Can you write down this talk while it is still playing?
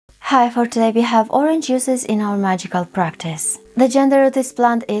Hi, for today we have orange juices in our magical practice. The gender of this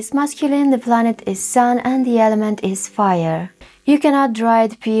plant is masculine, the planet is sun, and the element is fire. You can add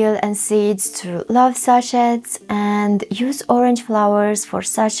dried peel and seeds to love sachets and use orange flowers for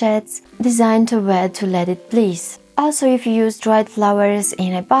sachets designed to wed to let it please. Also, if you use dried flowers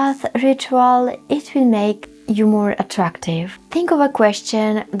in a bath ritual, it will make you more attractive. Think of a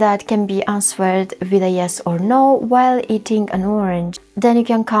question that can be answered with a yes or no while eating an orange. Then you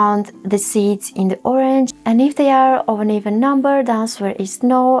can count the seeds in the orange, and if they are of an even number, the answer is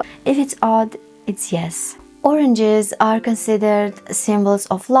no. If it's odd, it's yes. Oranges are considered symbols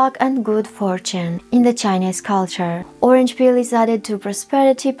of luck and good fortune in the Chinese culture. Orange peel is added to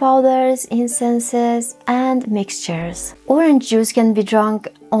prosperity powders, incenses, and mixtures. Orange juice can be drunk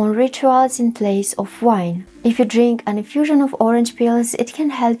on rituals in place of wine. If you drink an infusion of orange peels, it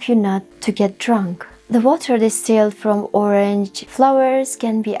can help you not to get drunk. The water distilled from orange flowers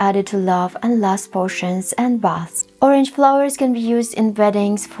can be added to love and lust potions and baths. Orange flowers can be used in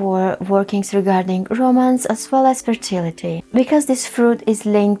weddings for workings regarding romance as well as fertility. Because this fruit is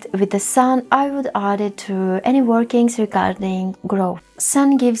linked with the sun, I would add it to any workings regarding growth.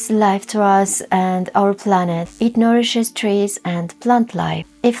 Sun gives life to us and our planet. It nourishes trees and plant life.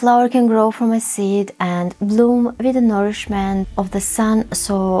 A flower can grow from a seed and bloom with the nourishment of the sun,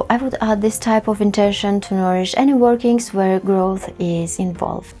 so I would add this type of intention to nourish any workings where growth is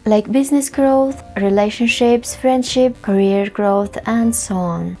involved, like business growth, relationships, friendship, career growth, and so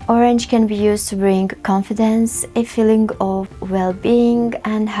on. Orange can be used to bring confidence, a feeling of well-being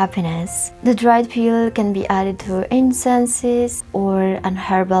and happiness. The dried peel can be added to incenses or an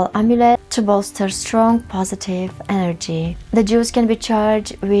herbal amulet to bolster strong positive energy. The juice can be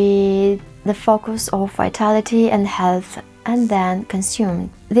charged with the focus of vitality and health and then consumed.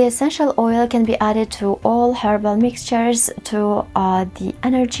 The essential oil can be added to all herbal mixtures to add the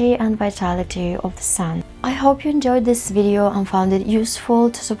energy and vitality of the sun. I hope you enjoyed this video and found it useful.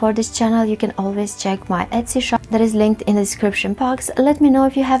 To support this channel, you can always check my Etsy shop that is linked in the description box. Let me know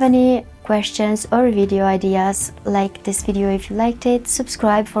if you have any questions or video ideas. Like this video if you liked it,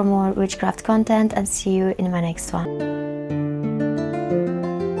 subscribe for more witchcraft content, and see you in my next one.